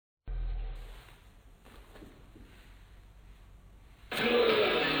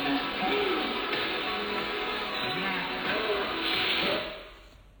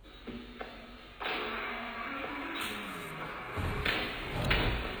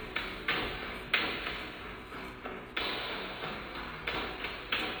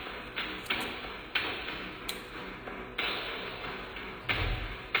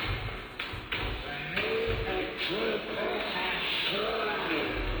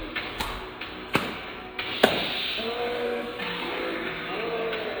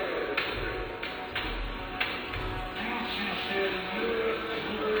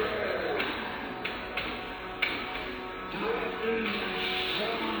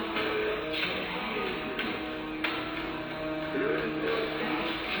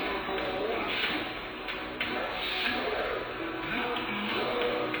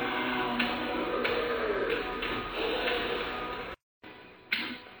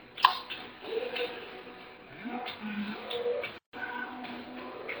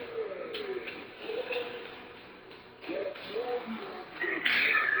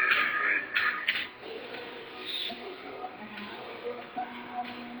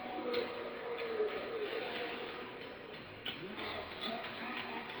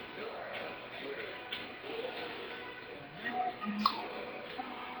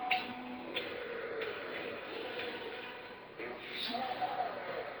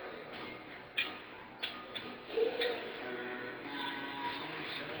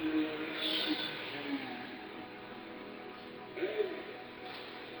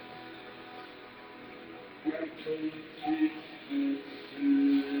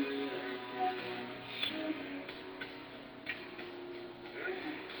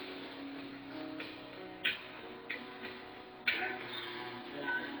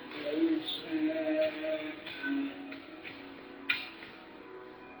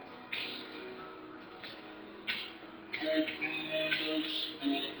Welcome.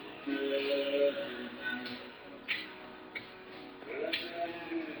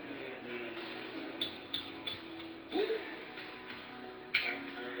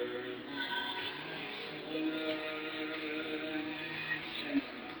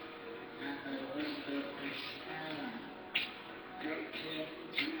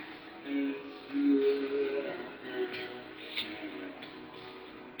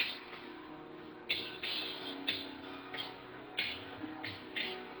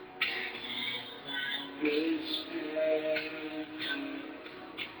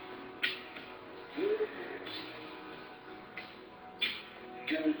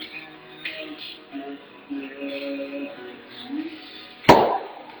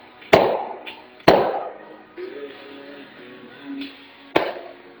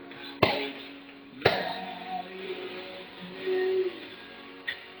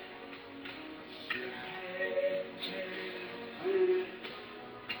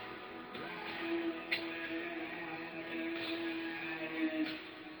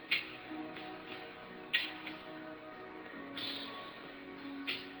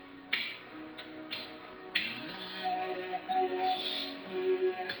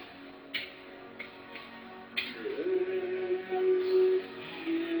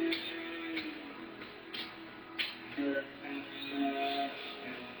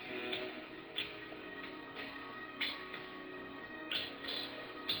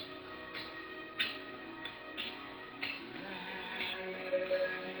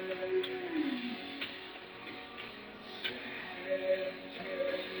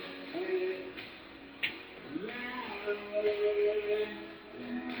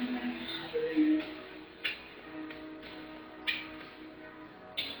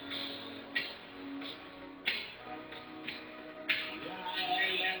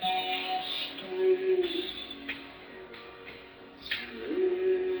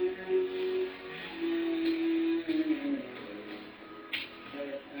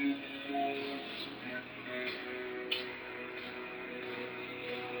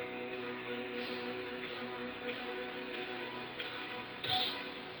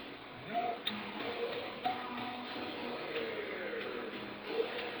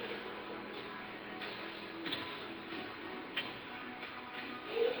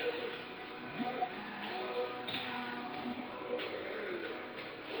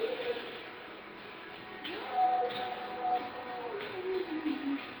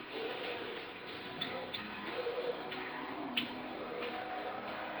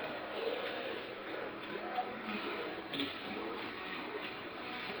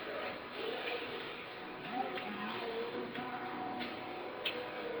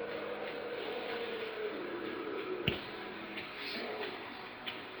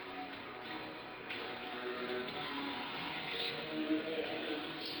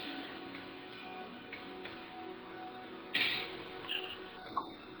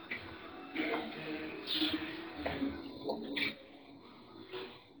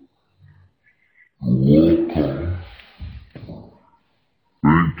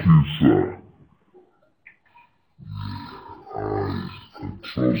 Thank you, sir. I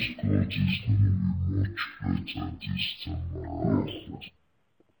trust God is going to be much better this time around.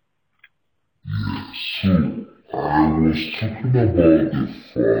 Yeah, so I was talking about the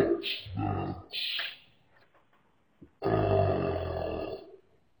fact that it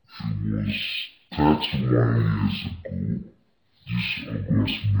was 31 years ago. This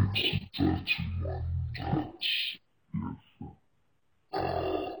August makes it 31 that I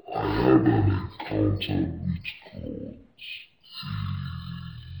had an encounter with God.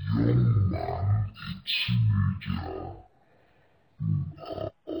 A young man, a teenager,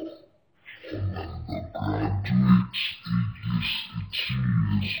 an undergraduate, ages 18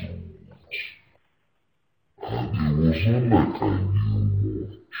 years old. And it wasn't like I knew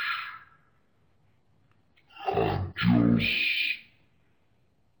much. I just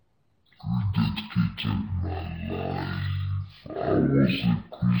rededicated my life. I was a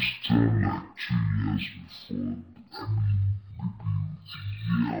Christian like 2 years before. I mean, maybe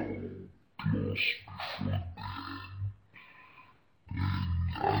a year plus before then.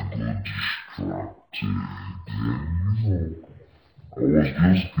 I got distracted. Then, I was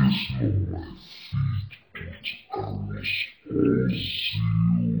just getting on my feet, but I was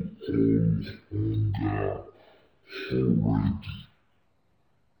all zeal, all hunger already.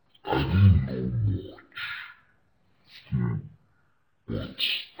 I didn't know much, but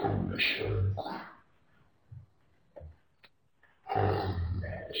I was hungry.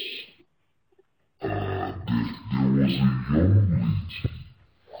 And there was a young lady,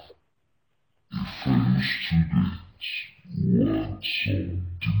 a fellow students who had some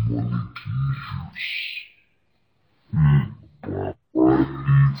demonic issues. But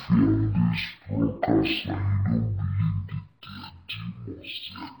finally found this broadcast and you don't believe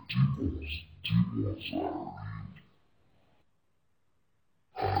that they're demons. Demons are real.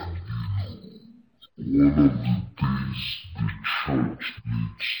 And one of the things the church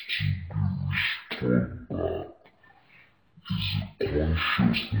needs to be restored back is the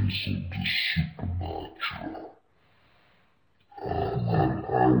consciousness of the supernatural.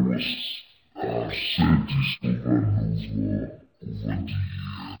 I've said this over and over the years that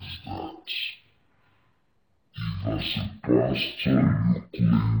if as a pastor you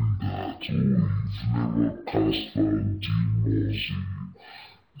claim that you've never cast out demons,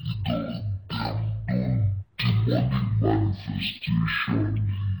 the demonic manifestation in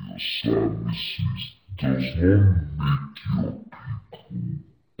your services does not make your people clean.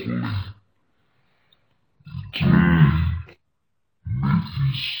 It is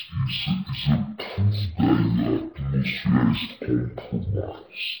a proof that your atmosphere is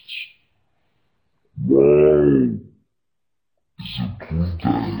compromised. Wow! It's a proof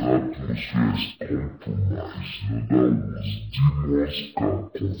that your atmosphere is compromised. In other words, demons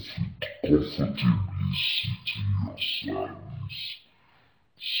can comfortably sit in your service,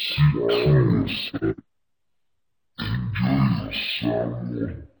 sit through your service, enjoy your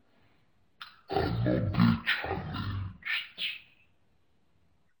sermon, and not get challenged.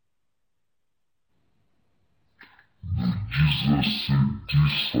 But Jesus said,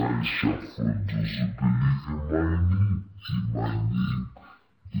 "These signs shall follow those who believe in my name,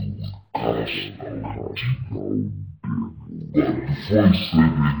 they will cast out demons." But before he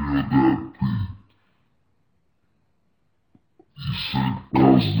said any other thing, he said,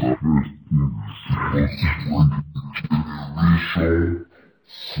 "Cast out demons," because we're in a generation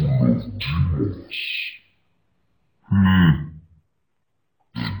full of demons.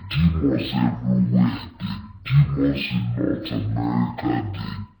 The demons everywhere. Demons in North America, the demons in South America, in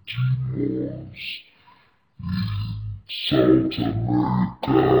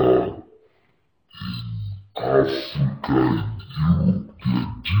Africa, in Europe, there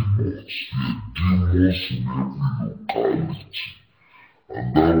are demons in every locality. And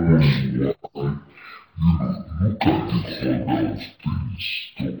that was why, look at the order of things,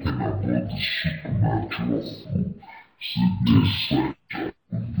 talking about the supernatural flow. Said this sign shall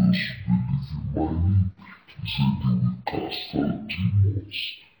follow those who believe in my name. He said they will cast out demons.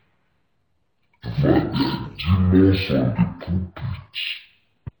 In fact, there are demons on the pulpit.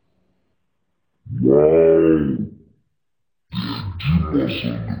 Wow! There are demons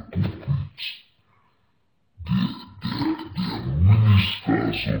on the pulpit. There are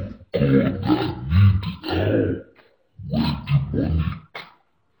ministers of God that need help where demonic,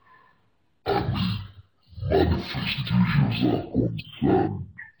 manifestations are concerned.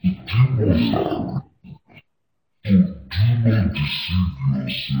 The demons are. So do not deceive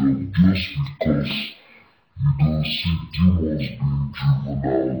yourself just because you don't see demons being driven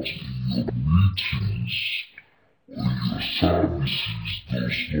out in your meetings or your services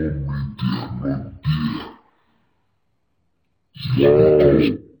does not mean they are not there. Your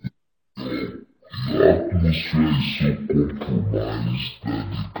atmosphere is so compromised that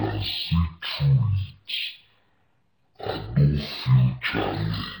they can see through it and don't feel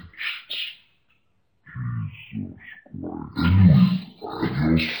challenged. Jesus Christ. Anyway, I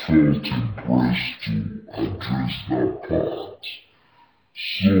just felt impressed to address that part.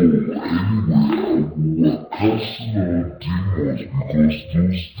 So, anyway, we were casting out demons because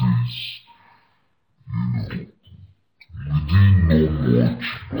those days, we didn't know much,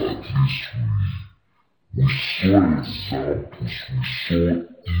 but at least we saw examples, we saw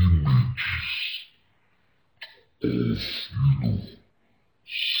images of,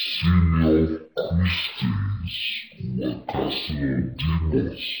 senior Christians who were casting out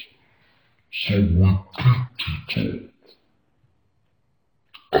demons. So we picked it up.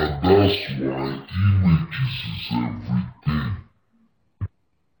 And that's why images is everything.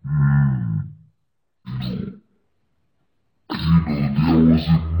 There was a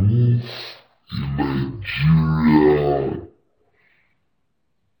move in Nigeria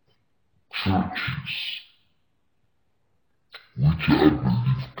churches, which I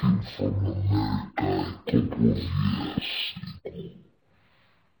believe came from America a couple of years ago.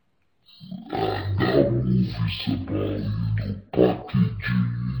 And that move is about,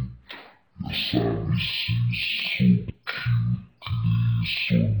 packaging your services so cutely,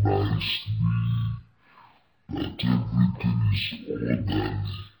 so nicely, that everything is orderly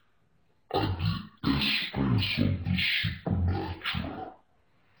at the expense of the supernatural.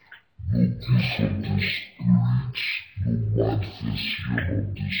 No good of the spirits, no manifestation of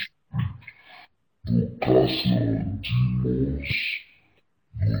the spirit, no casting of demons,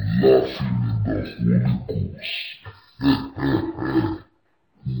 no laughing in the Holy Ghost.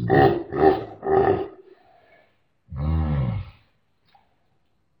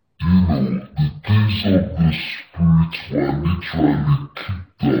 The things of the spirit were literally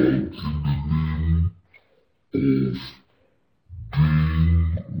kicked out in the name of being,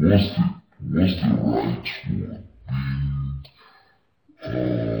 what's the right word? Being,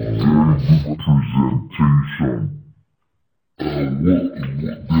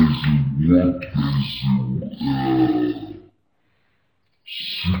 representation.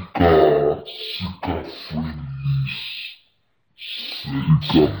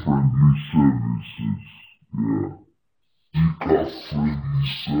 Seeker-friendly services. Yeah. Seeker-friendly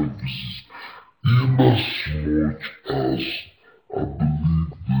services. Inasmuch as I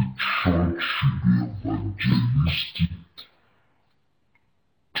believe the church should be evangelistic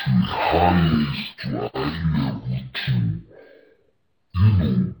to a high level to,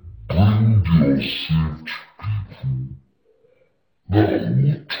 bring your saved people. Now,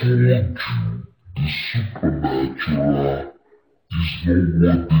 who told you the supernatural is not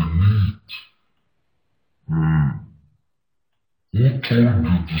what they need? Who told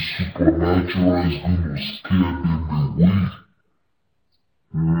you the supernatural is going to scare them away?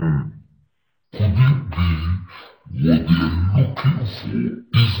 Could it be what they're looking for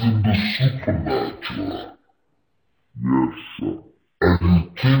isn't the supernatural? Yes, sir. And you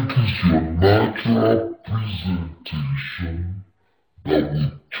think it's your natural presentation that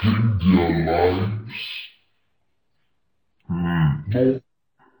will change their lives? No.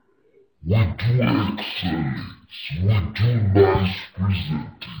 We do excellence, we do nice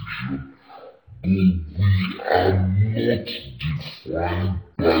presentation, but we are not defined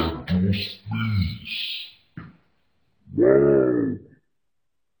by those things. Wow.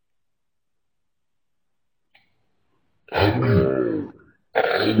 I mean,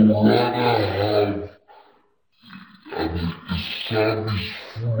 I'd rather have a service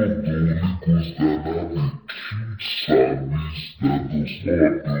full of the Holy Ghost than have a cheap service that does not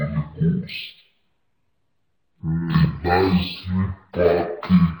have the Holy Ghost. A nicely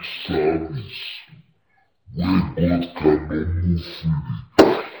packaged service where God cannot move freely.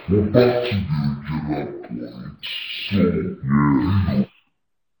 Well, back to the original point. So,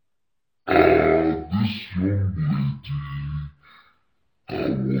 this young lady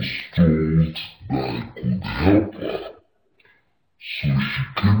was told that I could help her. So she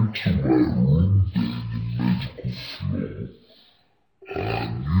came to my room then in medical floor.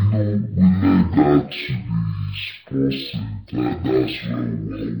 And we led her to the sports center. That's where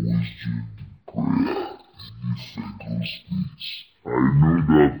we always do the prayer in Ifeanyi State. I know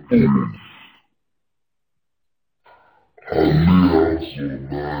that place. I lay hands on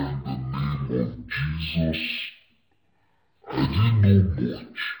her in the name of Jesus. I didn't know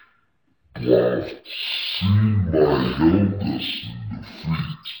much, but I've seen my elders in the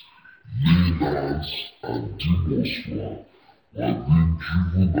faith lay hands and demons were being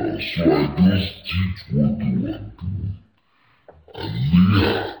driven out. So I just did what they were doing. I lay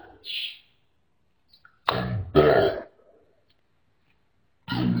hands and bowed.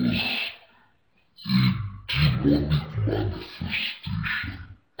 There was a demonic manifestation.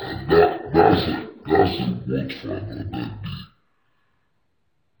 And that's a word for another day.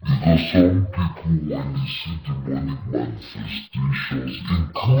 Because some people, when they see demonic manifestations,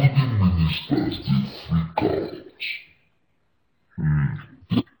 including ministers, they freak out.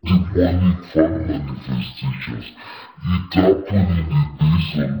 Demonic fan manifestations. It happened in the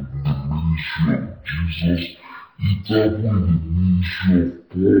days of the ministry of Jesus. It happened in the ministry of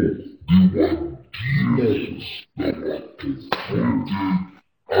Paul. They were demons that were confronted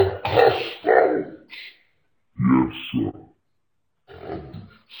and cast out. Yes, sir. And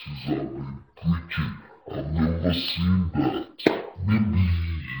since I've been preaching, I've never seen that. Maybe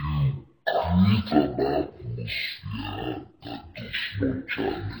you create an atmosphere that does not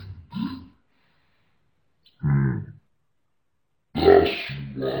challenge them. That's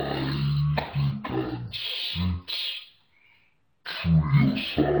why they can sit through your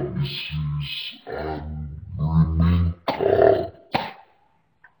services and remain calm.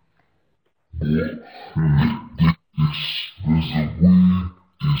 But there's a way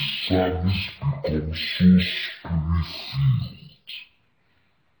a service becomes so spirit-filled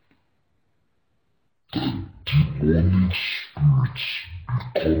that demonic spirits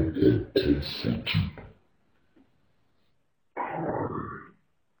become uncomfortable.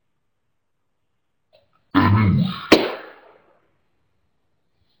 Anyway,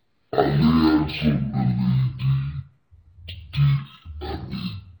 Alliance of the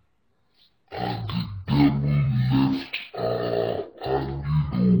and the devil left and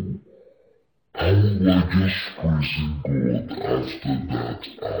I was just praising God after that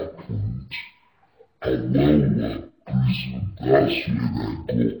happened. However, prison, that's when I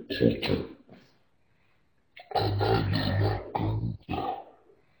got caught up and I never come back.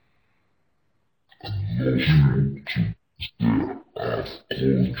 And lost hope to there. I've called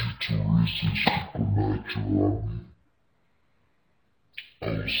you to raise a supernatural army.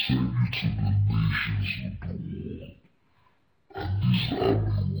 I'll send you to the nations of the world, and this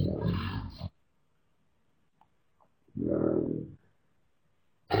army will reign. Wow.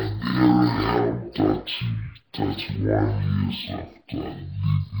 And here I am 31 years after living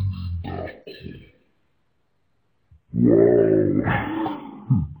in that hole. Wow.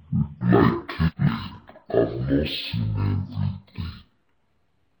 Like Caleb, I've not seen everything.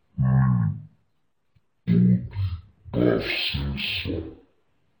 But I've seen some.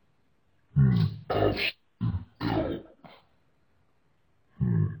 I've seen help.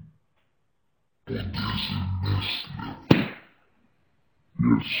 But there's a next level.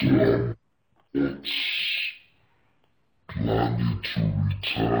 Yes, sir. It's planning to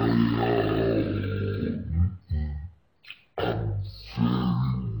retire. I'm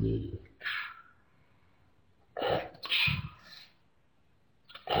very much active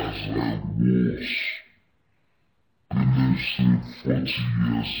as I was, let's say 40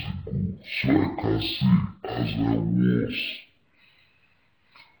 years ago. So I can say as I was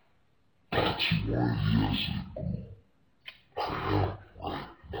 31 years ago, I am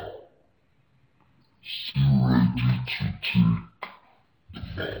right now. Still ready to take the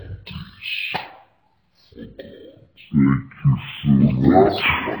mountains for God. Thank you so much.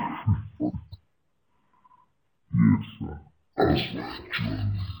 Yes, sir. That's my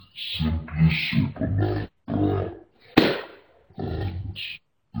journey. Simply supernatural. And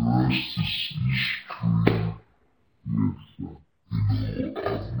the rest is history. Yes, sir. I've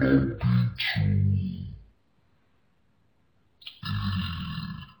not been to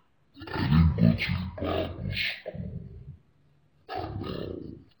I didn't go to Bible school.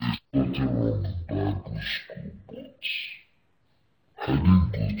 There's nothing wrong with Bible school, but I didn't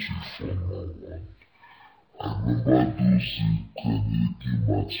go to formal one. I remember those Canadian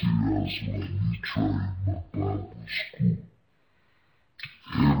materials when we tried my Bible school.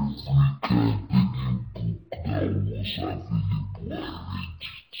 Every Canadian book that was available, I read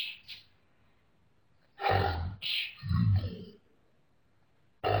it.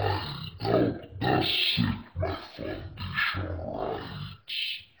 And, that set my foundation right.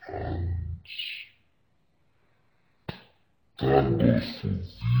 And thank God for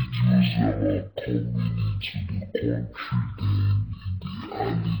videos that were coming into the country then in the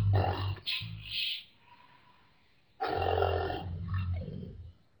early 90s. And, thank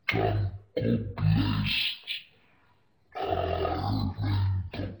God blessed Reverend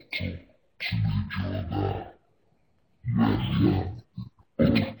Dr. Tunejoda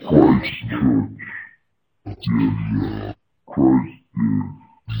Christ Church. Christ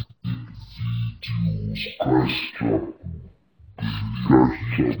videos, Christ Chapel. Christ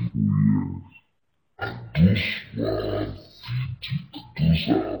Chapel, yes. And those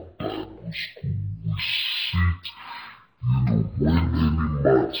are Bible school. We sit, when any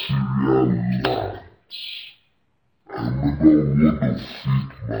material lights. I remember one of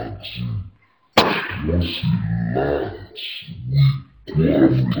Faith magazine. Once it lights, we go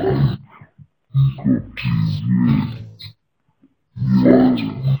after it. We got TV. What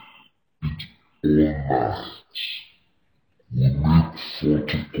we did all night. We make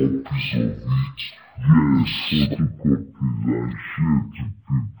photocopies of it. Yes, photocopies and share to people.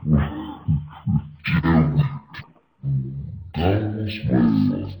 Yeah,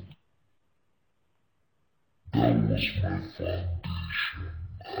 that was my foundation.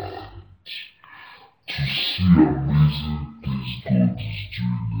 And to see amazing things God is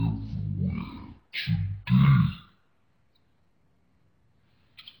doing everywhere today.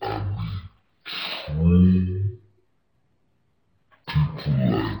 I mean, true people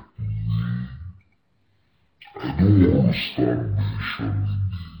like me. I don't want to start mentioning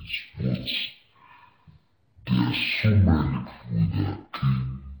this, but there are so many people that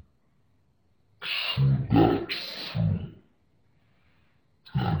came through that flow.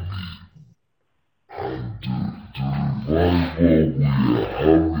 I mean, and the revival we are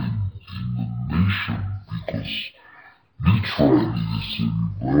having in the nation, because literally there's a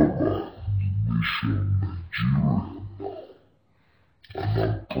revival in the nation of Nigeria now. And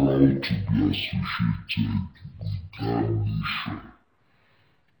I'm proud to be associated with that nation,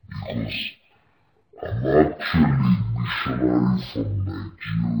 because I'm actually missionary from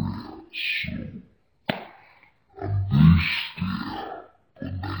Nigeria, so I'm based there,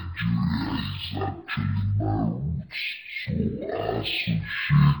 but Nigeria is actually my roots, so I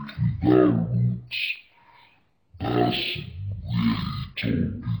associate with that roots. That's where it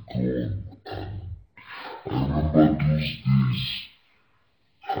all began, and I remember those days.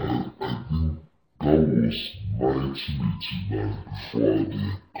 I think that was 1989 before I had the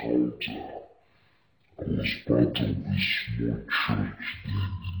encounter. I was part of a small church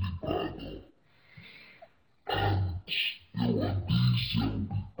then in Ibadan, and there were days there would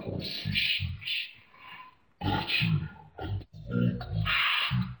be prophecies that and the Lord will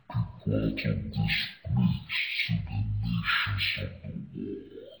shake people out of this place to the nations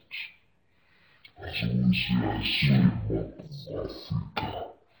of the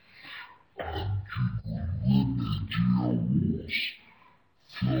world. As I always say, I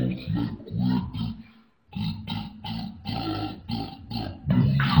saw a map of Africa, and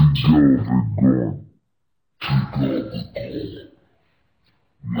where Nigeria was felt like where the trigger of a gun, I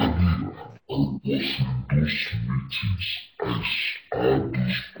was in those meetings, I had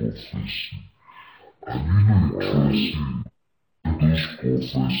those prophecies, and interesting, those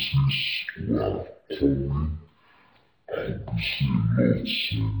prophecies were coming, I would say Lord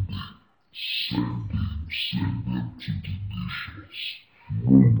send them to the nations.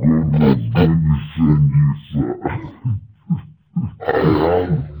 Oh God was going to send you, sir. I had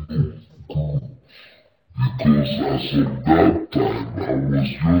no clue, because as of that time, I was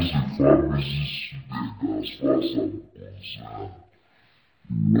just a pharmacy student as far as I'm concerned. How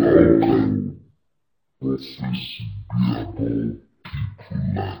can prophecy be about people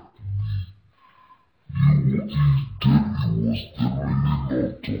like me? He was definitely not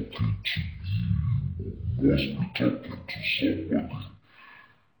talking to me. He must be talking to somebody.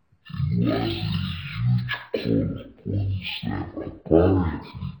 He has a huge call upon his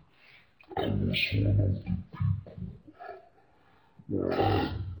life. Apparently, I was one of the people.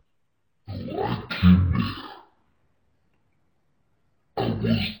 And I came there. I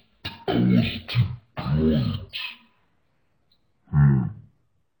was deployed.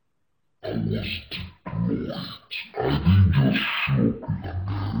 I was deployed. I didn't just show up in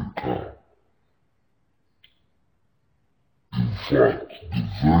America. In fact, the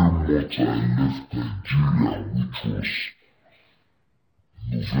very month I left Nigeria, which was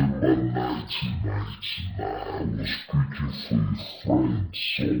November 1999, I was preaching for a friend somewhere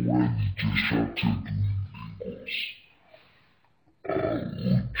in Ijesha Tedu in Lagos.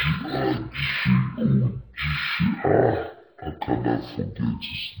 How can I forget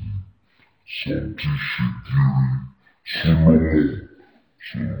his name? Something Shigiri, Solomon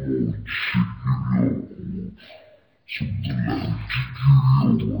Shigiri, something like Jigiri or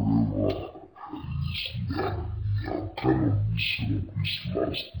whatever. I'm kind of messing up his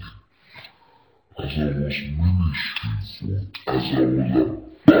last name. As I was ministering as I was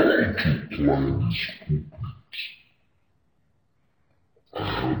about to climb his pulpit, I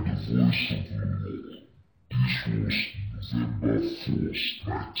heard the voice of the Lord. This was November 1st,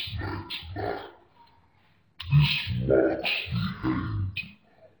 1999. This marks the end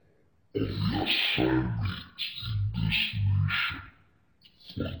of the assignment in this nation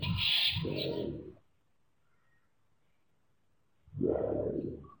for this small. Wow.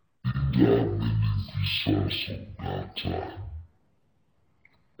 There are many visas of that time.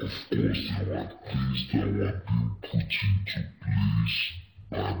 Of course, there were things that were being put into place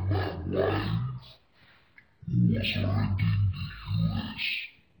by my wife, who was already in the US.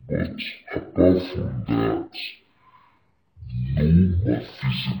 But apart from that, no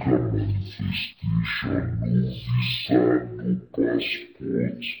physical manifestation, no visa, no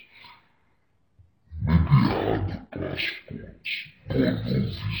passport. Maybe I had a passport, but no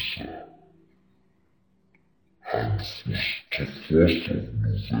visa. And the 1st of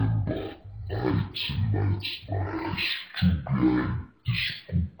November 1999, I stood behind this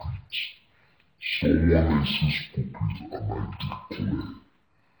pulpit, someone else's pulpit, and I declared,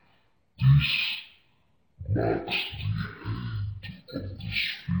 this marks the end of this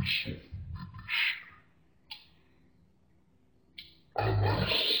phase of ministry. And I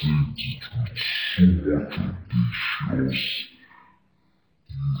said it with so much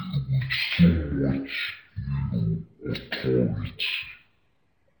audacious, with so much, authority.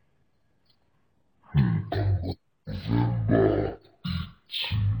 And on November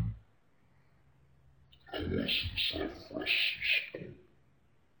 18, I was in San Francisco,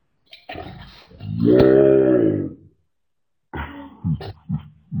 California. Wow!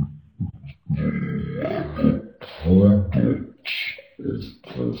 I'm a product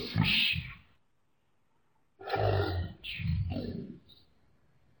of prophecy. And,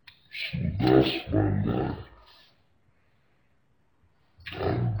 so that's my life.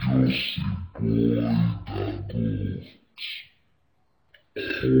 I'm just a boy that God called by His grace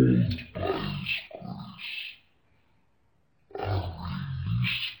and released by His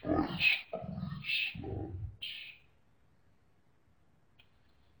grace.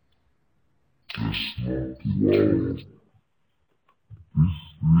 It's not wow.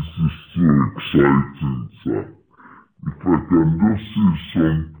 This is so exciting, sir. If I can just say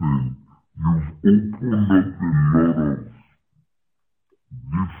something, you've opened up a lot of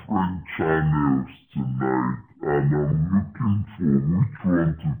different channels tonight, and I'm looking for which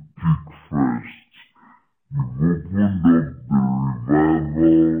one to pick first. You've opened up the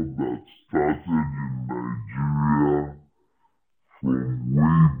revival that started in Nigeria from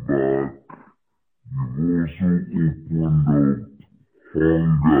way back. You've also opened up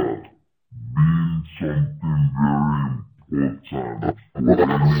hunger being something very important for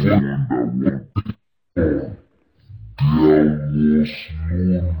anyone that wants to. There was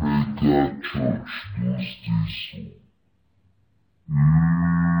no mega church those days.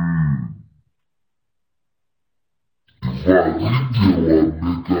 In fact, if there were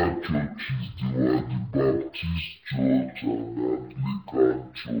mega churches, there were the Baptist Church and the Anglican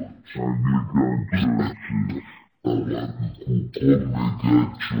Church. Anglican churches. That were the so-called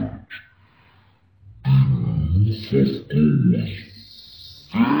mega church. The move of God was very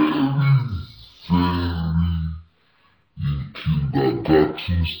in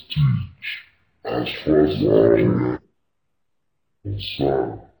kindergarten stage as far as Nigeria is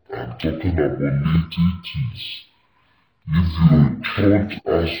concerned. I'm talking about late 80s. If your church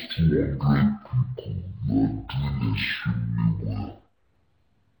has 200 people, you're doing extremely well.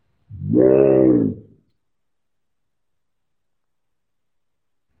 Wow.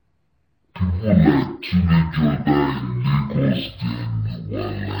 People like teenagers that in Lagos then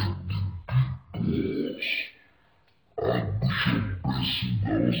were like the big boss. And Bishop Benson, that was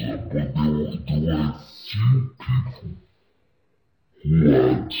a, but there were a few people who had multiples of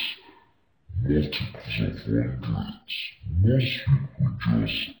hundreds. Most people just had less under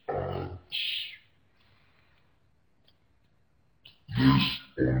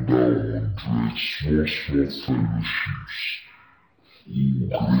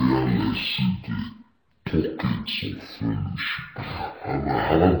 100 small fellowships who realized the pockets of fellowship. And I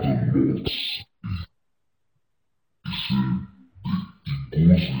had the Lord say, He said, it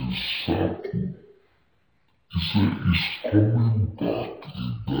goes in circle. He said, He's coming back in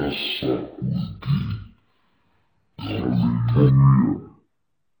that circle again. Hallelujah.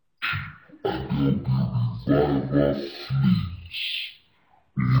 And there'll be revival flames.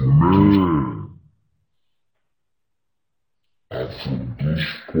 Amen. And from those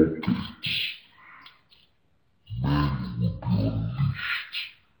pockets, men will be unleashed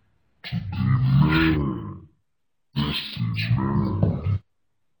to the destinies men. Because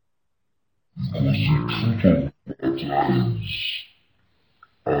the truth of the matter is,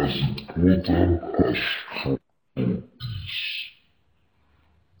 as important as structure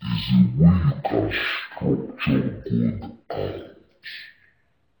is a way you can structure God out. If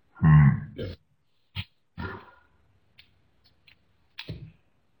care's not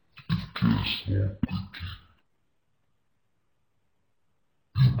picking,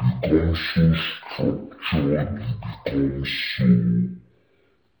 you become so structured,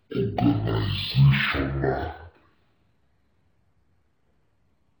 you become so organizational,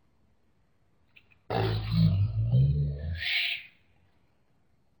 and you lose the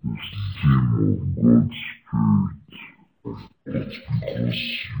theme of God's Spirit. But because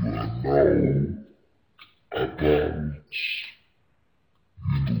you are now about,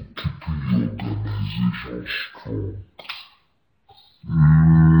 keeping your organization strong. Wow.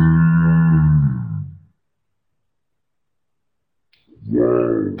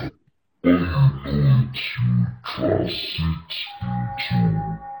 All you know is you transit into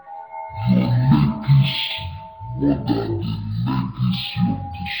your legacy more than the legacy of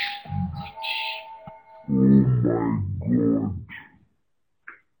the Spirit. Oh my God.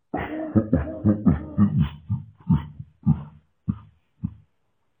 Oh my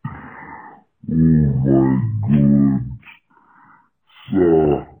God.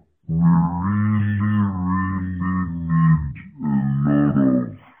 Sir, we really need a lot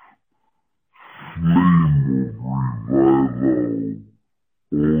of flame of revival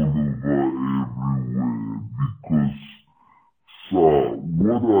all over everywhere because, sir,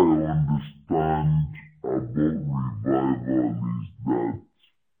 what I understand about revival is that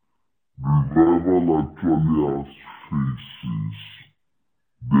revival actually has phases.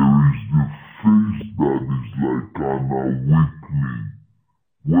 There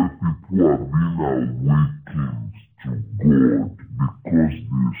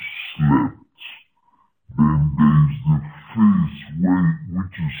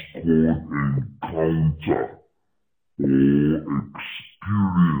which is called encounter or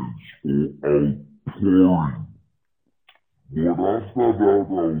experience or outpouring. But after that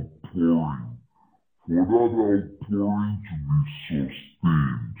outpouring, for that outpouring to be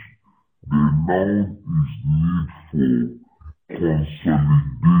sustained, there now is need for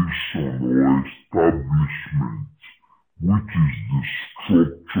consolidation or establishment, which is the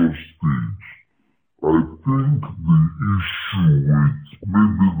structure stage. I think the issue with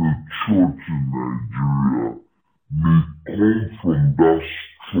maybe the church in Nigeria may come from that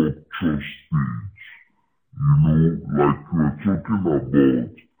structure stage. Like we were talking about,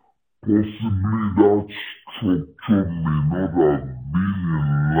 possibly that structure may not have been in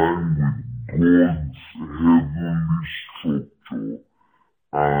line with God's heavenly structure,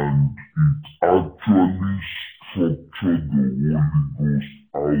 and it actually structured the Holy Ghost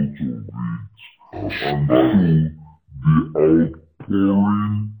out of it. And so the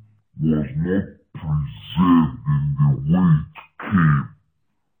outpouring was not preserved in the way it came.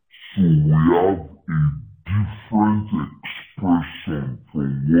 So we have a different expression from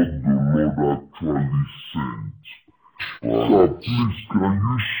what the Lord actually sent. Sir, please, can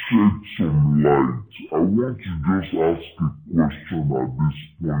you shed some light? I want to just ask a question at this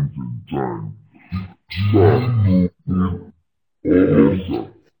point in time. Sir, yes, sir.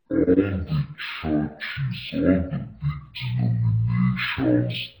 All the churches, all the big denominations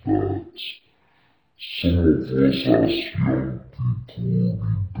that some of us as young people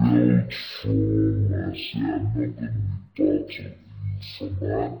rebelled from, and say,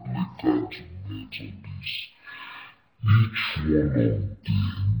 I'm not going to be part of you, from Anglican to Methodist, each one of them was an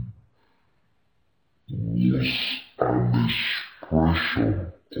expression of the move of God in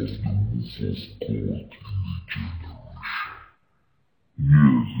the generation. Yes, in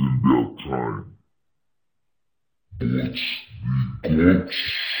their time. But they got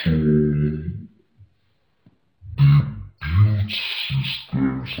so, they built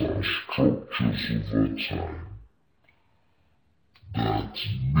systems and structures over time that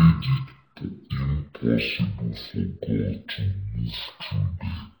made it impossible for God to move through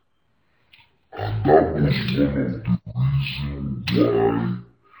them. And that was one of the reasons why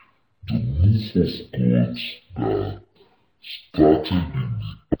the move of God that started in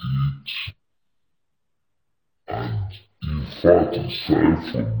the 80s, and in fact it started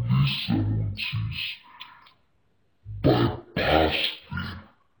from the 70s, bypassed them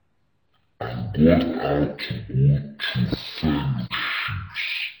and got out to go to fellowships,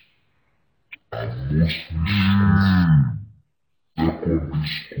 and mostly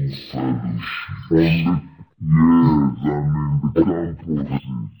secondary school fellowships. Yes,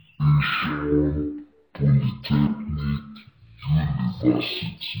 and in the campuses, Polytechnic,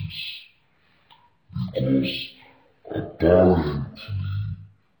 universities, because apparently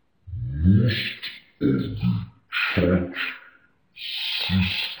most of the church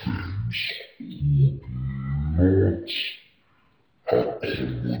systems would not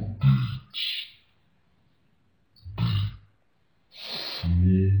accommodate the full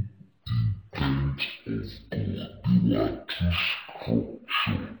intent of God. They were too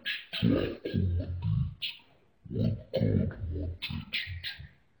structured to accommodate what God wanted to do.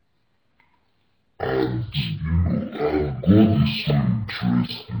 And God is so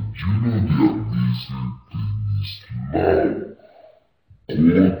interesting. The amazing thing is now,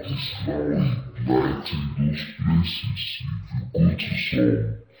 God is now igniting those places. If you go to some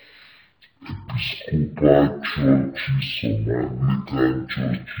Episcopal churches, some Anglican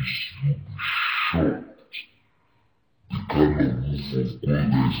churches, you'll be shocked. The kind of move of God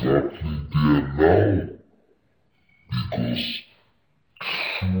is happening there now. Because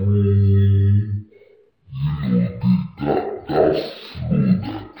through that flow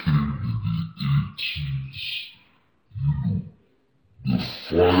that came in the 80s, the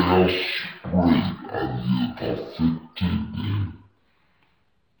fire spread and it affected them.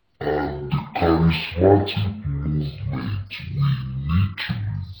 And the charismatic movement, we need to be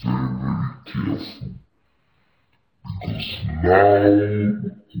very, very careful. Because now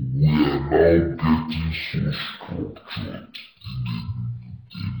we are now getting so structured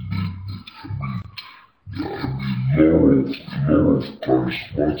a lot of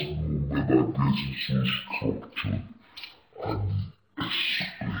charismatic movement are getting so structured and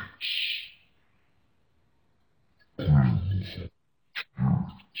expects pulling of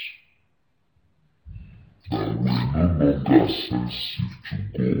spirits that we're no longer sensitive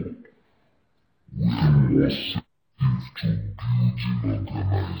to God. We are more sensitive to building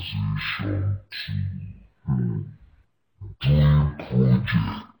organization, to doing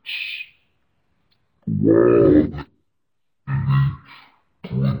projects. Wow, really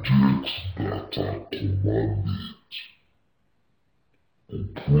that are commanded, or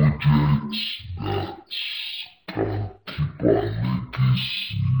projects that can keep our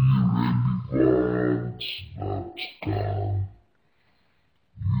legacy relevant, that can,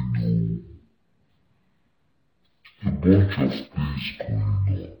 a bunch of things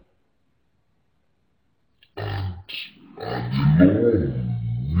going on. And a lot of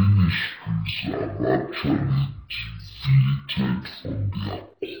ministries have actually deviated from their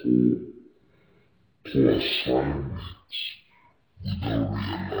core assignments without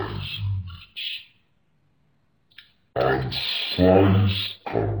realizing it. And size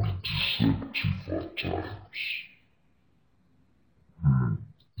can be deceptive at times.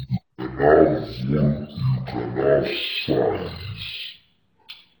 You can have size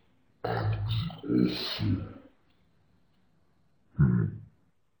and be awful.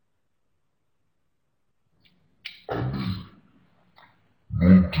 I mean, no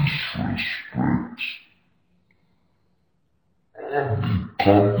disrespect.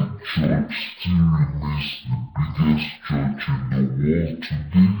 Catholic Church still remains the biggest church in the world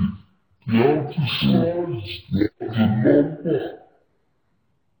today. They have the size, they have the number.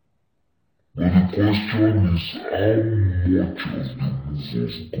 But the question is, how much of the move of God do we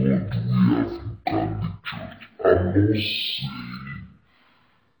have in Catholic Church? I'm not saying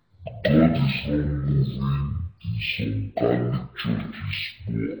God is not moving in some Catholic churches,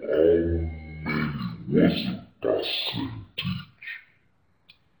 but how many, what's the percentage?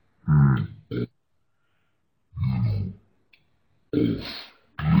 Of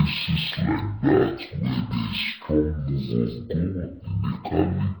places like that where there's strong move of God in the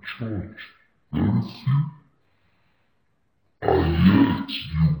Catholic Church. Very few. And yet,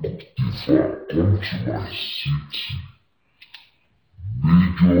 if I come to my city,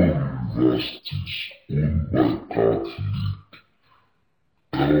 major universities owned by Catholic,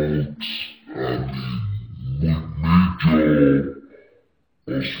 major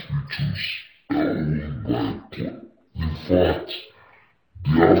hospitals are owned by, in fact,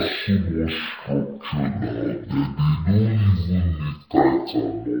 they are so much structure now that they don't even need tithes and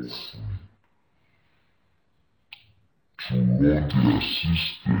offering to run their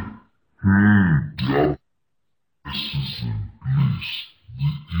system. They have places in place.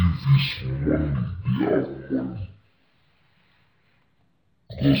 If it's money, they have money.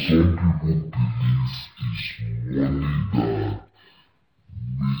 Because some people believe it's money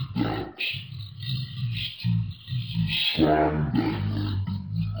that is the sign that you're in the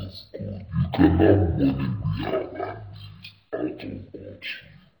will of God. You can have money without money out of God's will.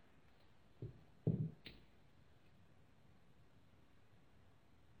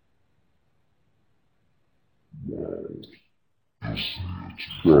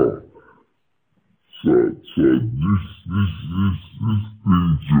 Wow. So these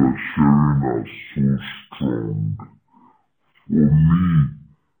things you're sharing are so strong. For me,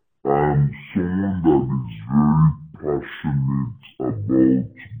 I'm someone that is very passionate about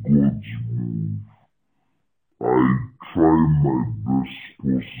God's move. I try my best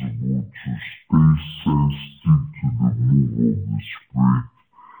possible to stay sensitive to the move of the Spirit.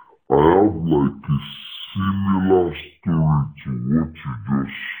 I have like a similar story to what you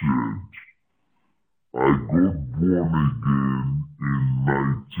just shared. I got born again in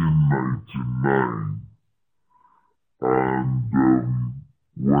 1999, and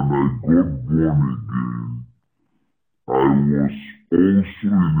when I got born again, I was also in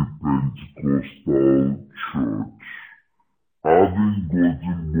a Pentecostal church. Having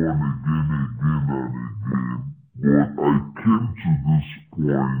gotten born again and again, but I came to this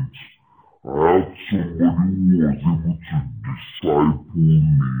point, I had somebody who was able to disciple me,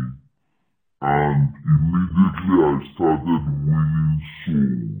 and immediately I started winning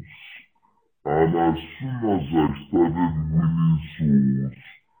souls. And as soon as I started winning souls,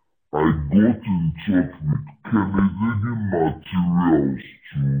 I got in touch with Kenneth Hagin materials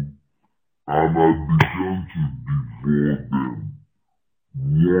too, and I began to devour them.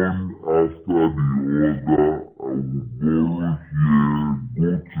 One after the other, I would borrow here, go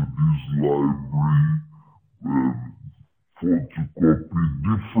to this library, photocopy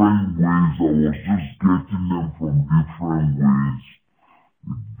different ways. I was just getting them from different ways,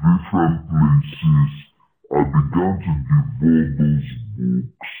 different places. I began to devour those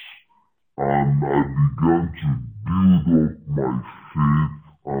books, and I began to build up my faith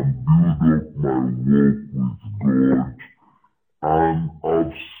and build up my walk with God. And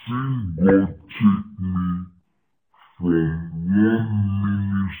I've seen God take me from one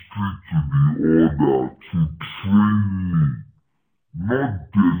ministry to the other to train me. Not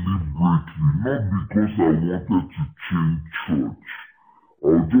deliberately, not because I wanted to change church.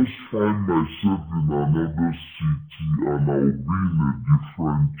 I'll just find myself in another city and I'll be in a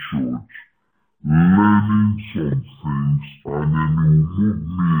different church, learning some things, and then it will move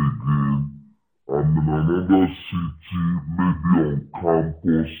me again. I'm in another city, maybe on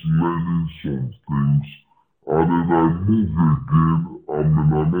campus, learning some things, and then I move again. I'm in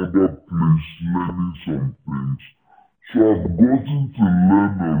another place, learning some things. So I've gotten to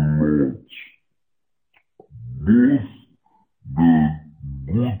learn a lot, both the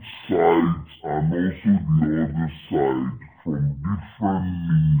good sides and also the other side from different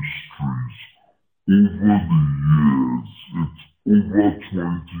ministries over the years. It's over 20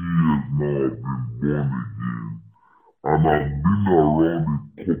 years now I've been born again, and I've been around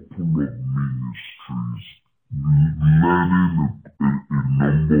a couple of ministries, learning a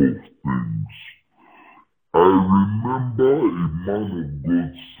number of things. I remember a man of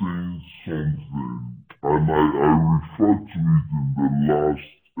God saying something, and I referred to it in the last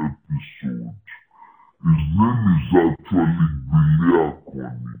episode. His name is actually Billy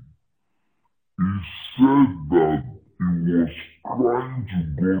Akoni. He said that he was crying to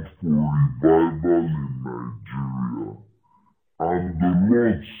God for revival in Nigeria. And the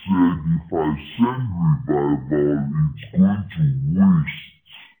Lord said, if I send revival, it's going to waste.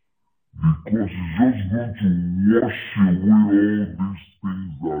 Because it's just going to wash away all these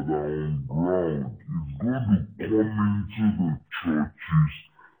things that are on ground. It's going to come into the churches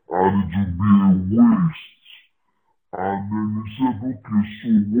and it will be a waste. And then he said, okay, so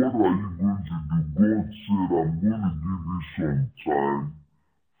what are you going to do? God said, I'm going to give you some time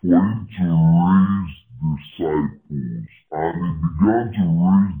for him to raise disciples. And he began to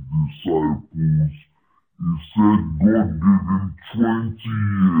raise disciples. He said God gave him 20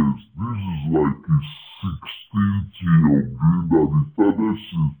 years. This is like his 16th year of doing that. He started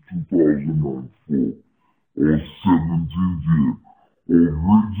since 2004 or 17th year of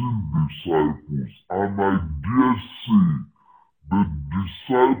raising disciples. And I dare say the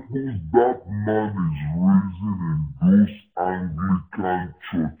disciples that man is raising in those Anglican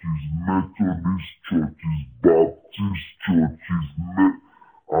churches, Methodist churches, Baptist churches, and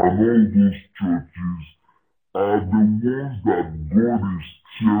all those churches are the ones that God is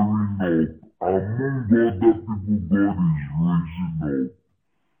tearing up among other people God is raising up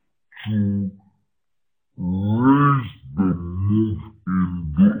to raise the move in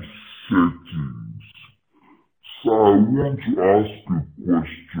those settings. So I want to ask a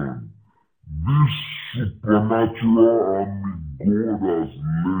question. This supernatural army God has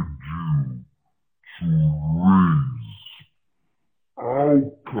led you to raise, how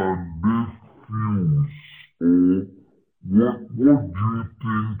can they fuse, or what do you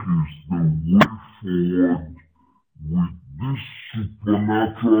think is the way forward with this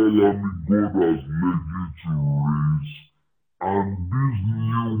supernatural army God has led you to raise and this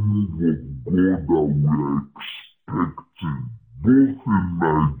new move of God that we are expecting, both in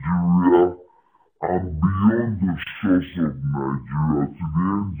Nigeria and beyond the shores of Nigeria to the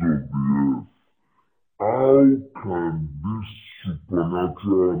ends of the earth? How can this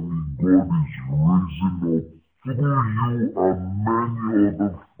supernatural army God is raising up through you and many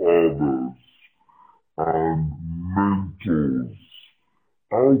other fathers and mentors,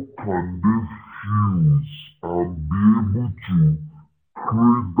 how can they fuse and be able to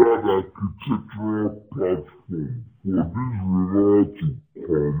create that architectural platform for this revival to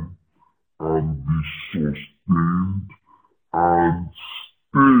come and be sustained and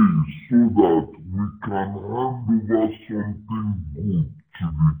stay so that we can hand over something good to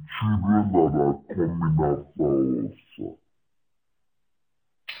the children that are coming after us?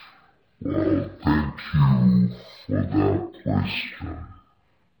 Well, thank you for that question.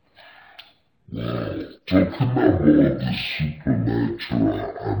 Well, talking about the supernatural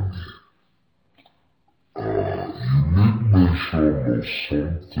army, you made mention of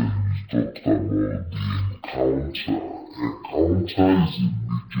something. You talked about the encounter. Encounter is a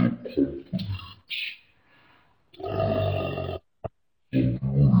major component. Some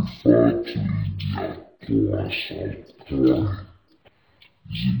people refer to the outpours outpouring.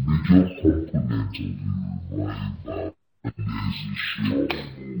 Is a major component of the revival. And there is a sure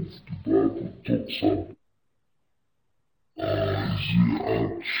move the Bible talks about.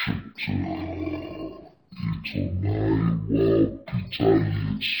 Acts chapter 8 or 9, while Peter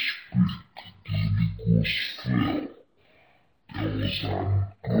yet spake, the Holy Ghost fell. There was an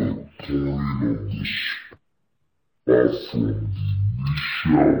outpouring of the Spirit from the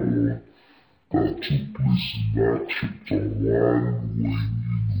initial one that took place in Acts chapter 1 when,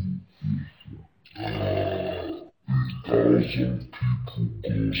 3,000 people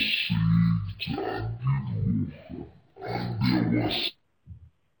got saved and there was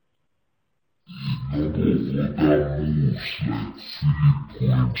Not over their moves like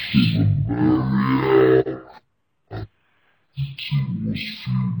Philip Points and Maria. It was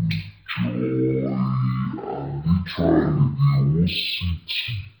filled with joy, and literally the whole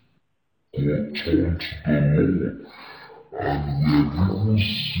city got turned to the Lord. And we have even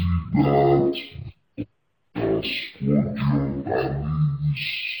seen that Spurgeon,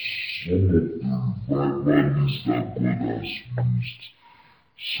 some of the revivalists that God has used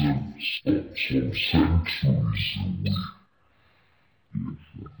some centuries away.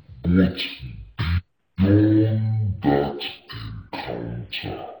 But beyond that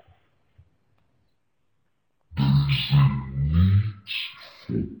encounter, there is a need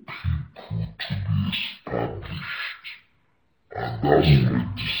for people to be established, and that's where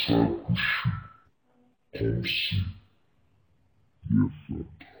discipleship comes in. Yes, sir.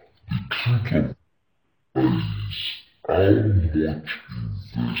 The truth of life is how much investment the churches have when it comes to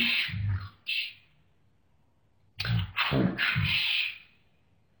this.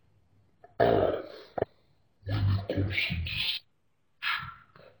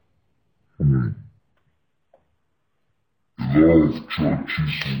 A lot of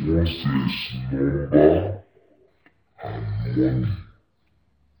churches, once there's number and money,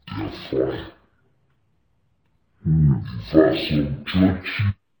 they're fine. In fact, some churches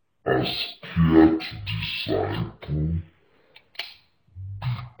are scared to disciple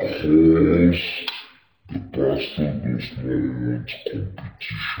because the pastor does not want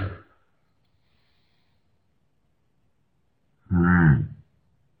competition.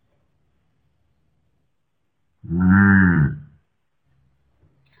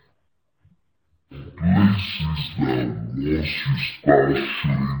 Places that once you start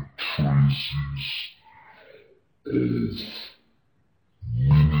showing traces of ministry gift being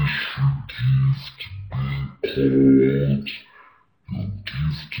called, your gift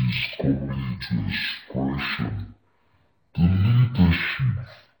is coming into expression, the leadership,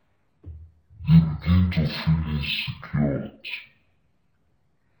 they begin to feel insecurity.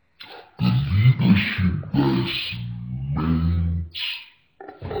 The leadership that is meant,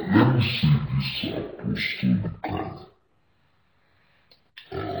 let me say this apostolically,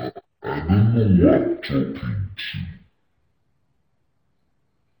 I don't know what I'm talking to.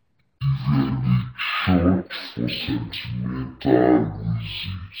 If you're in the church for sentimental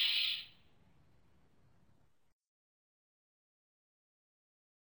reasons,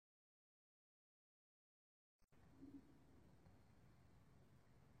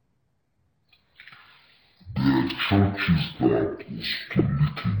 there are churches that are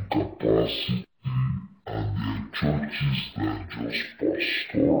apostolic in capacity, and there are churches that are just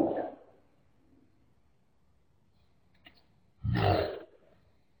pastoral. Now,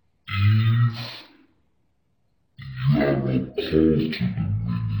 if you are not called to the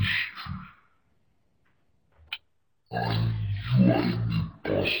ministry and you are in a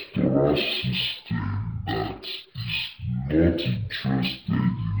pastoral system that is not interested in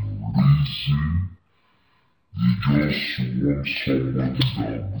raising, they just want somebody that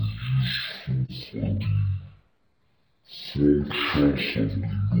will be useful for the functions of the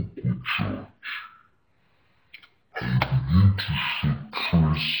local church, and you begin to see traces of a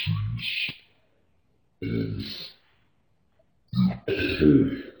call,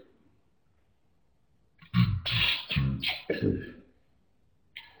 a distinct call.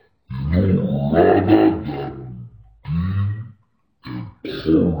 Rather than being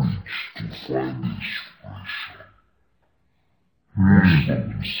encouraged to find inspiration, most of the time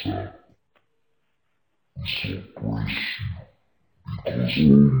we suppress you because,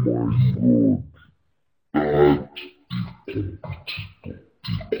 oh my God, that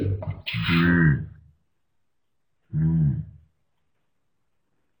a competition.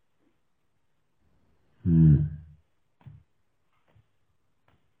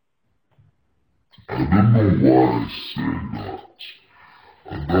 I don't know why I said that,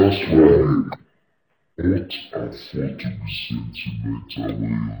 and that's why what I thought to be sentimental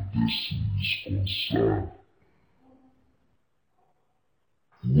where your destiny is concerned.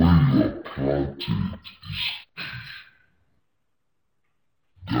 Where you are planted is key.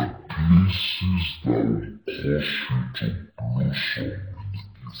 There are places that will cause you to blossom in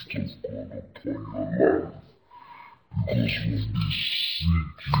the gift of God upon your life. Because when they see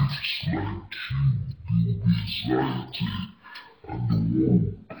gifts like you, they will be excited, and the world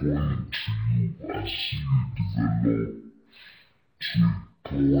will point to you and see you develop to a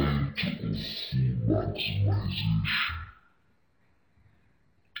point of full maximization.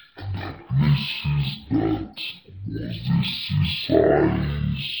 And there are places that, once they see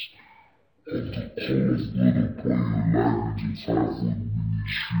signs of the call of God upon your life in the fivefold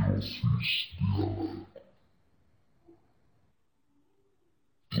ministry of his dialect.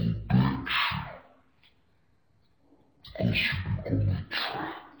 They'll bet you because you become a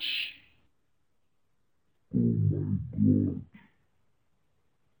trance. Oh my God.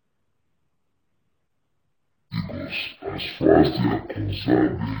 Because as far as they are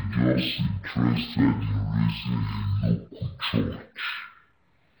concerned, they're just interested in raising a local church.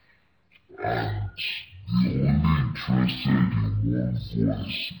 And they're only interested in one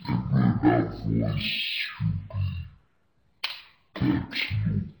voice. Every other voice should be kept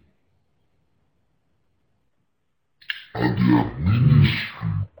low. And their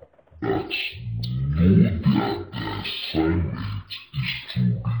ministry that know that their assignment is to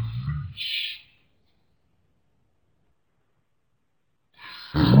release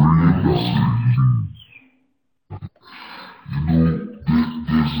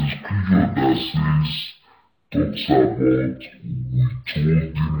there's a scripture that talks about we told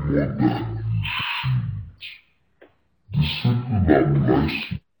you more than you should. The same thing applies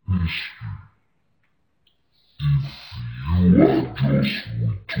to ministry. If you are just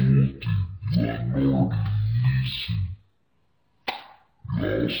withholding, you are not releasing, you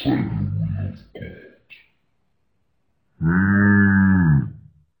are outside the will of God.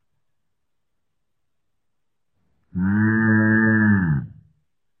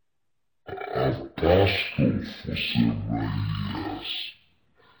 I've pastored for several years.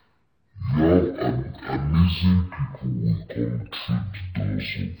 You have amazing people who come through the doors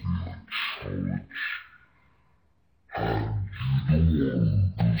of your church, and you don't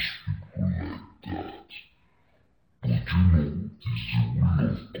want to lose people like that. But it's the will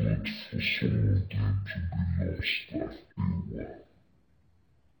of God for some of them to be lost after a while.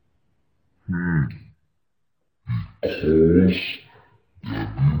 Because they are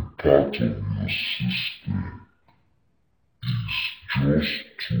being part of your system is just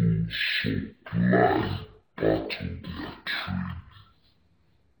to supply part of their training.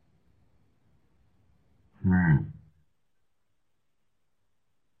 And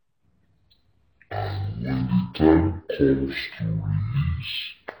when the time comes to release,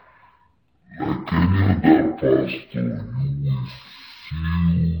 like any other pastor, you will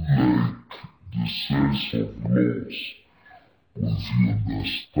feel like the sense of loss. But if you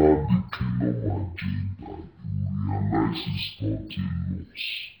understand the kingdom agenda, you realize it's not a loss.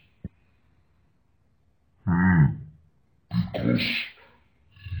 Because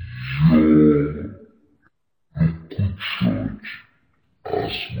your local church,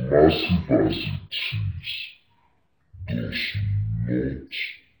 as massive as it is, does not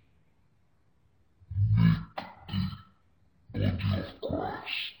make the body of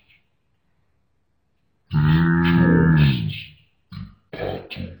Christ. It's just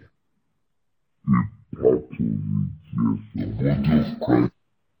part of it. Yes, the body of Christ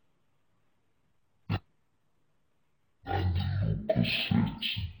and the local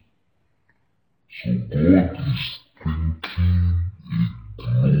setting. So God is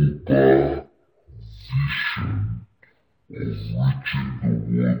thinking a global vision of reaching the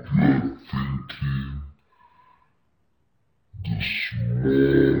world. You are thinking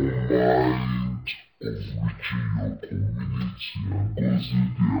the small mind of reaching your community, and God said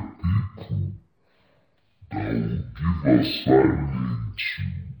there are people that will give assignment to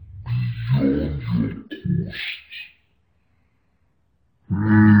beyond your coast.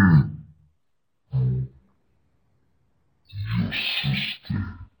 Your system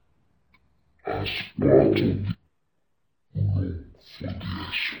as part of the room for the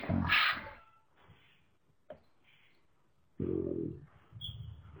expression.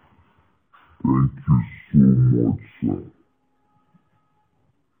 Thank you so much, sir.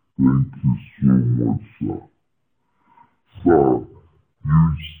 Thank you so much, sir. Sir, you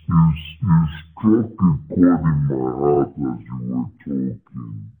struck a chord in my heart as you were talking,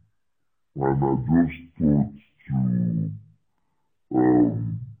 and I just thought to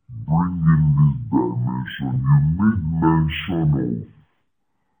bring in this dimension. You made mention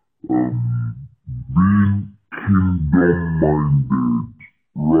of being kingdom-minded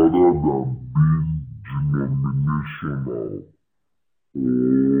rather than being denominational or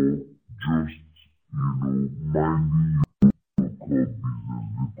just, minding your local business,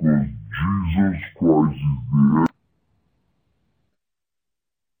 because Jesus Christ is the head.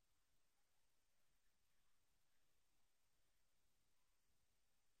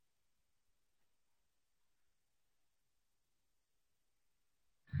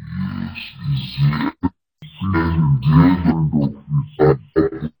 Yes, he's the end of his.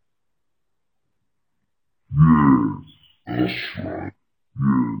 Yes, that's right. Yes,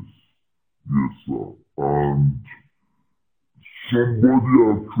 yes, sir. And some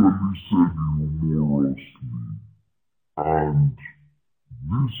actually said humorously, and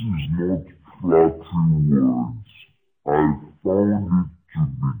this is not flattering words. I found it to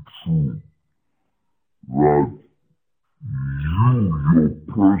be true that your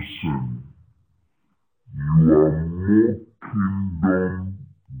person, you are more kingdom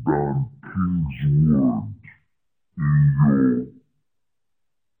than king's word in your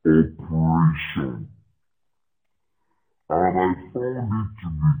operation. And I found it to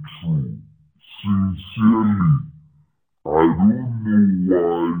be true. Sincerely, I don't know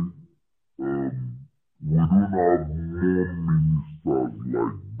why we don't have more ministers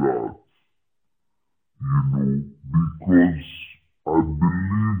like that, because I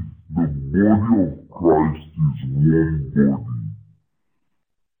believe the body of Christ is one body,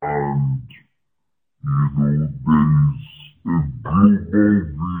 and there is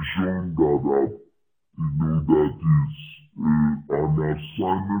a global vision that is an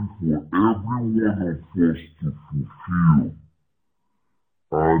assignment for every one of us to fulfill.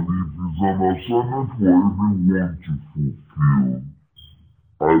 And if it's an assignment for everyone to fulfill,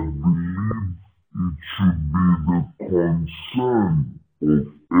 I believe it should be the concern of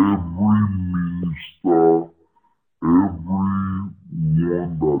every minister, everyone that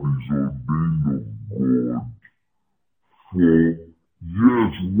is ordained of God, for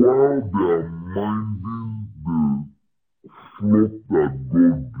yes, while they are minding the flock that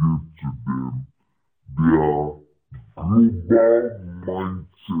God gave to them, their global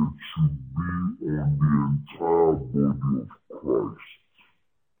mindset should be on the entire body of Christ.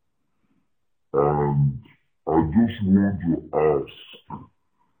 And I just want to ask,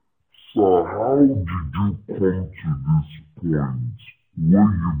 sir, how did you come to this point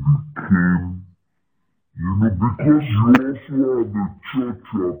where you became, because you also are the church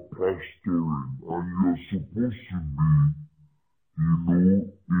you're pastoring, and you're supposed to be, in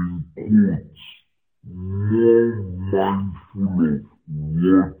quotes, more mindful of what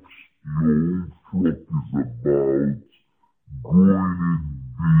your own flock is about, growing it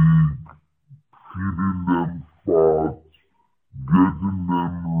big, feeding them fat, getting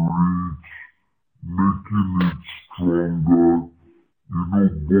them rich, making it stronger,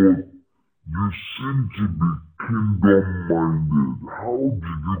 but you seem to be kingdom-minded. How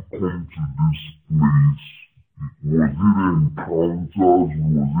did you come to this place? Was it encounters? Was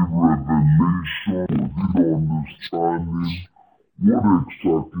it revelation? Was it understanding? What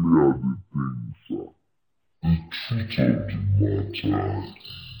exactly are the things, sir?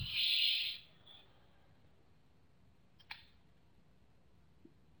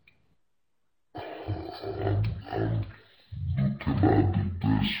 The truth of the matter is, I'm looking at the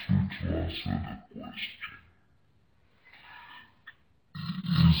best way to answer the question.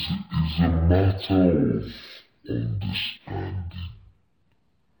 It's a matter of understanding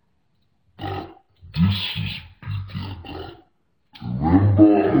that this is bigger than.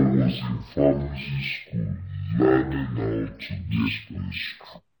 Remember, I was in pharmacy school learning how to express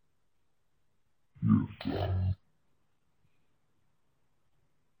your plan.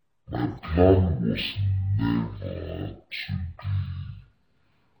 My plan was never to be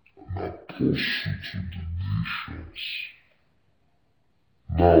an apostle to the nations.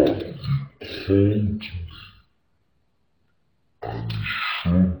 Now, he called me and he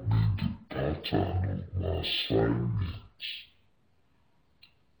showed me the pattern of my assignment.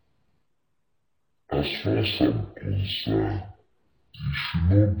 As far as I'm concerned, it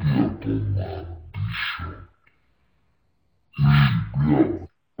should not be upon my ambition. It should be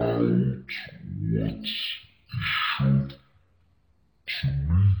about what he showed to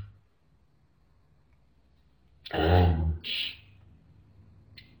me. And,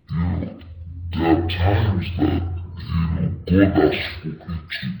 there are times that, God has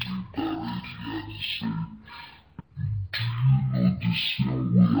spoken to me directly and he said, do you know the same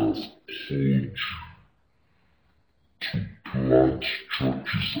way I've called you to plant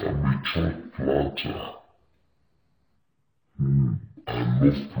churches? I'm a church planter. I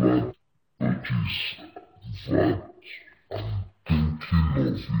love planting churches, that I'm thinking of a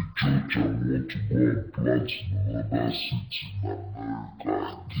church I want to go and plant in another city in America.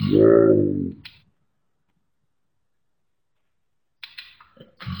 Wow. There was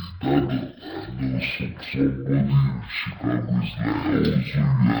somebody in Chicago is like,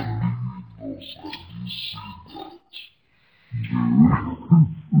 oh, so you are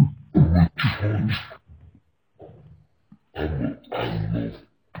living in us. I didn't say that. I'm a church. I love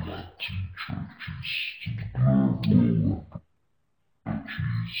planting churches to the glory of God.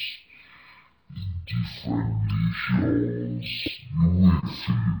 Churches in different nations. You in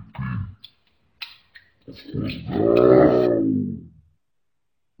Philippines, of course, wow.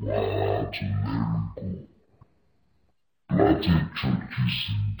 while to let it go. Planted churches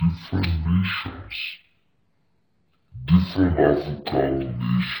in different nations, different African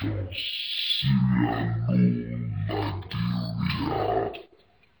nations, Sierra Leone, Nigeria, Congo.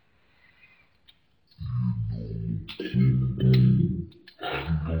 I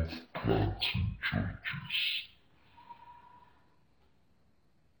love planting churches.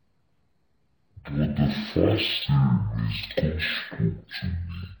 But the first thing is God spoke to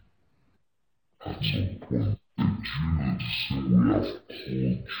me at some point that we have called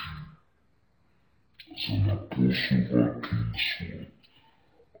you as an apostle of Kingswood.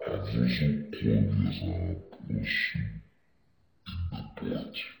 I've also called you as an apostle in the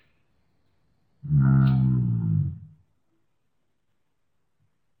body.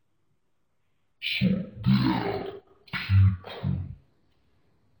 So there are people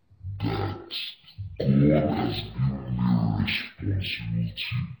that God has given me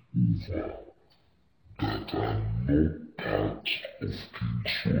responsibility over that are not part of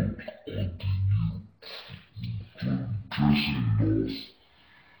Kingswood or the new. Dressing off,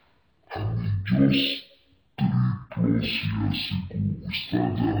 just 3+ years ago, we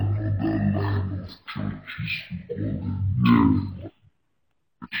started another line of churches we call them New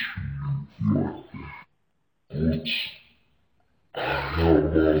Life. But I am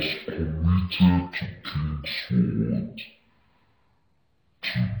as committed to Kingswood,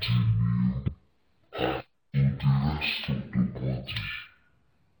 to the new, and to the rest of the body.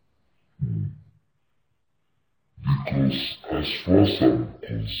 Because as far as I'm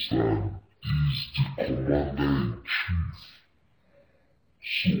concerned, he's the commander-in-chief.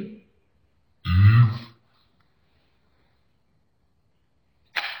 So,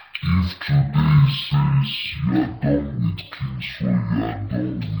 if today he says you are done with Kingswood, you are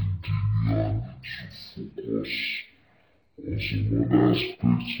done with Gideon, to focus on some other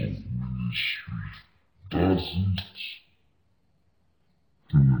aspects of ministry, that's it.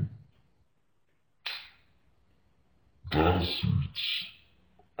 That's it.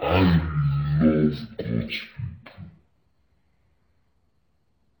 I love God's people,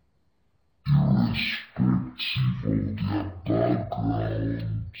 irrespective of their background,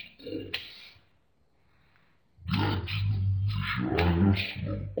 of their denomination. I just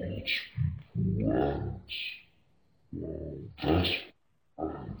love God's people, and that's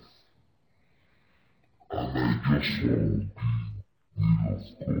life. And I just want to be will of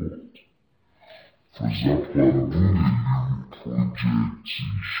God. For example, I'm doing a new project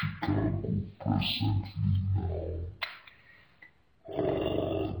in Chicago presently now. The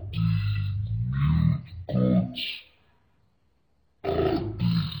new gods, major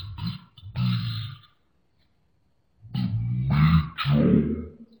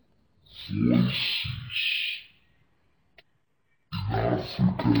voices in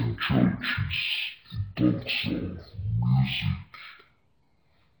African churches in terms of music.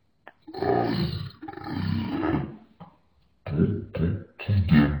 I put them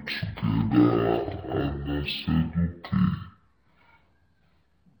together and I said, okay,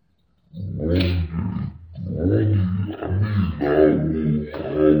 I will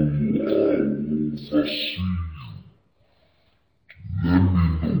oversee you. Let me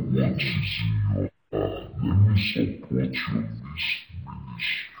know what is in your heart. Let me support you in this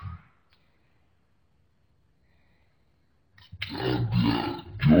ministry. And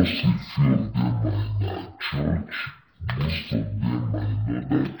there are just a few of them in our church, most of them are in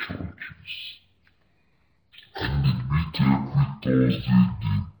other churches. And they meet every Thursday,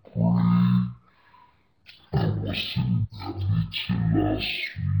 they pray. I was in a meeting last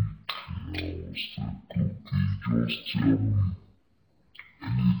week. I was like, okay, just tell me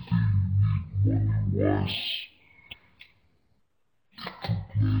anything you need money-wise,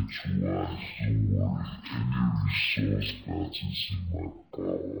 equipment-wise, don't worry. Any resource that is in my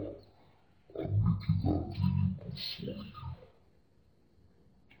power, I'll make it available for you.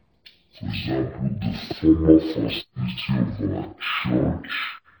 For example, the former facility of our church,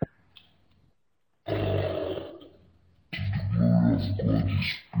 to the glory of God, is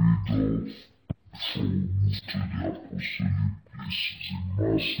paid off before we move to the apostolic place. It's a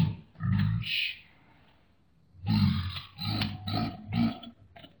massive place. The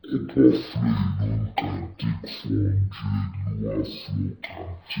upper floor can take 400, lower floor can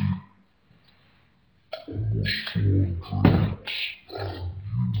take almost 200. And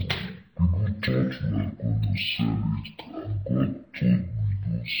people thought we were going to sell it, and God told me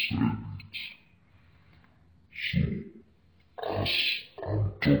don't sell it. So, as I'm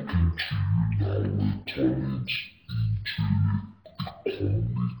talking to you now, we're turning into a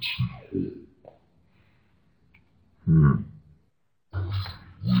community hall.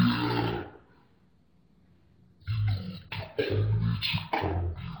 We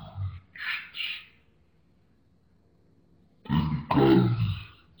is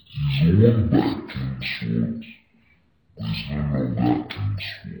owned by Kingswood, but it's no longer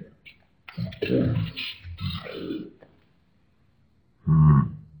Kingswood. We call it the Hub.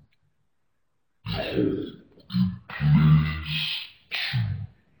 The Hub, a place to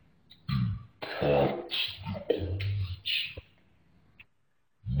impart the community,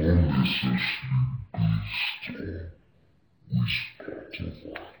 not necessarily based on which part of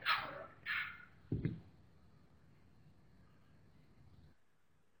our church.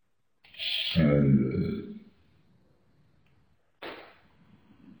 So,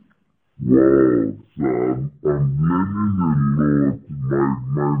 wow, so I'm learning a lot. My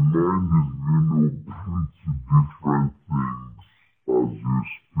mind is open to different things as you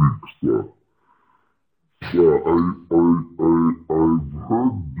speak, sir. So I've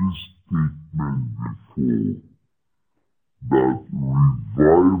heard this statement before that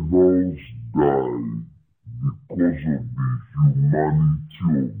revivals die because of the humanity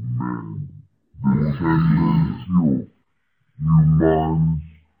of men, the tendency of humans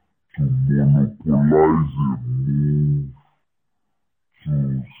to monopolize a move, to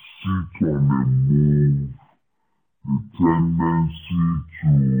sit on a move, the tendency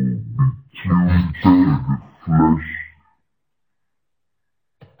to be tilted with the flesh.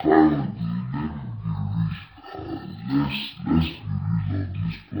 Let's be real on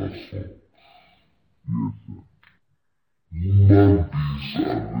this platform. Yes, sir. Human beings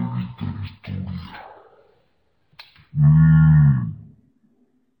are very territorial.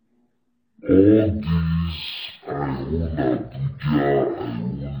 All these, I own Abuja, I own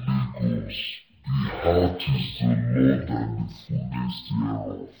Lagos. The heart is the Lord and the fullness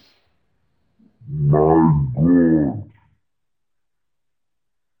thereof. My God.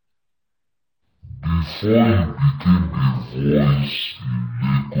 Before you became a voice in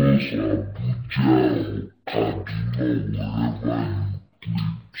Lagos or Abuja or Kaduna, wherever you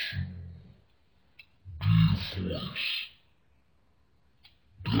claim to be a voice,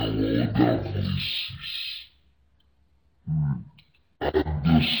 there were other voices. And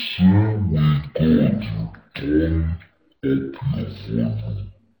the same way God, you turn up your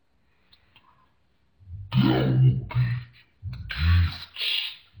volume, there will be gifts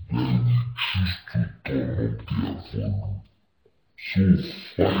that will choose to turn up their volume. So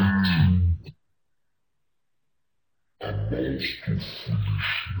fighting amounts to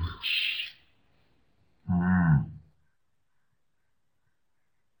foolishness.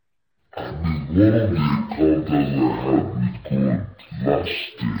 I mean, one of the encounters I had with God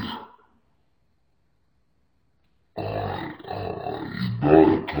last year, in that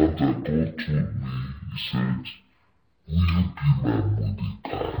encounter, God told me, He said, will you be my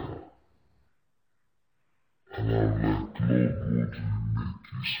Mordecai? And I'm like, Lord, what do you mean?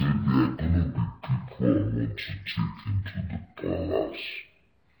 He said, there are gonna be people I want to take into the palace,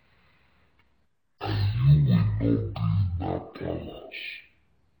 and you will not be in that palace.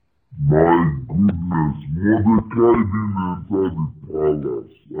 My goodness, Mordecai didn't enter the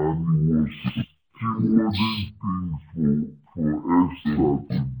palace, and he was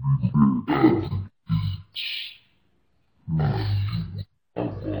stewarding things for Esther to be there. And you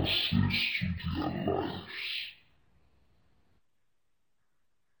have access to their lives.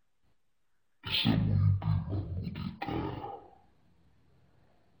 He said, will you be my Mordecai?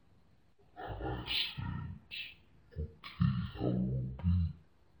 And I said, okay, I will be.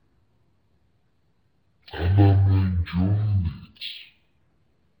 And I'm enjoying it.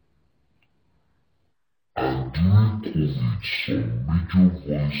 And during COVID, some major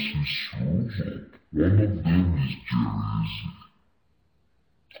voices rose up. One of them is Jerry.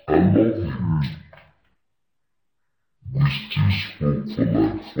 I love him. We still spoke for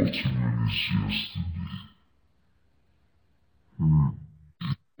like 40 minutes yesterday.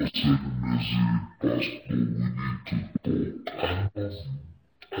 I said, Messy, Pastor, we need to talk. I love him.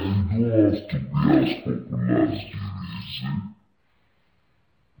 I don't have to be as popular as Jerry.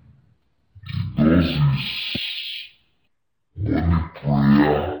 He does his morning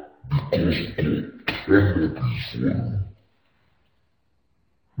prayer because God turned up his volume.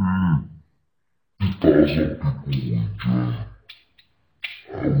 2,000 people will join.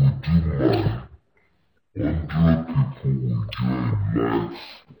 I will do mine. 100 people will join live.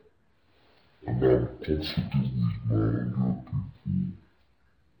 And I'm comfortable with my 100 people.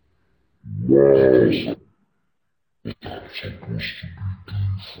 Wow. What I'm supposed to be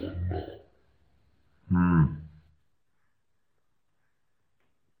doing for now.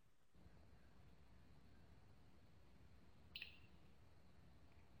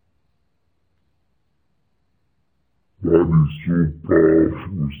 That is so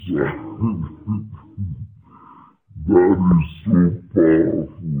powerful, sir. That is so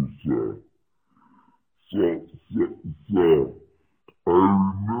powerful, sir. Sir, I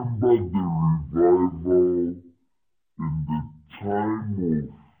remember the revival in the time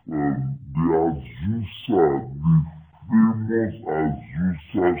of the Azusa, the famous Azusa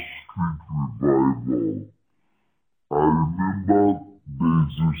Street revival. I remember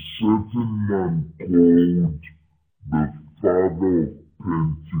there's a certain man called the Father of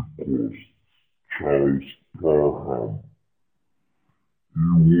Pentecost, Charles Parham. He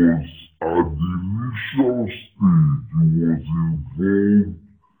was at the initial stage, he was involved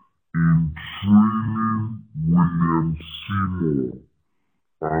in training William Seymour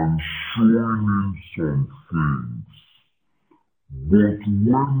and showing him some things. But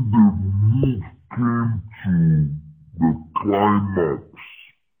when the move came to the climax,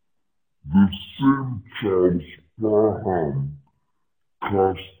 the same Charles Parham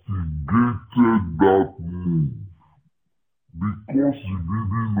castigated that move because he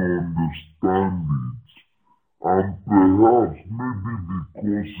didn't understand it, and perhaps maybe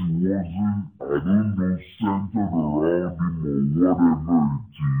because he wasn't, I don't know, centered around him or whatever it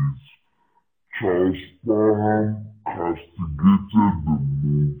is. Charles Parham castigated the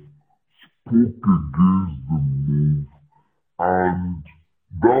move, spoke against the move, and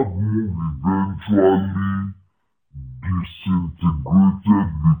that move eventually disintegrated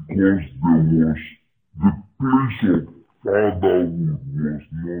because there was the place of fatherhood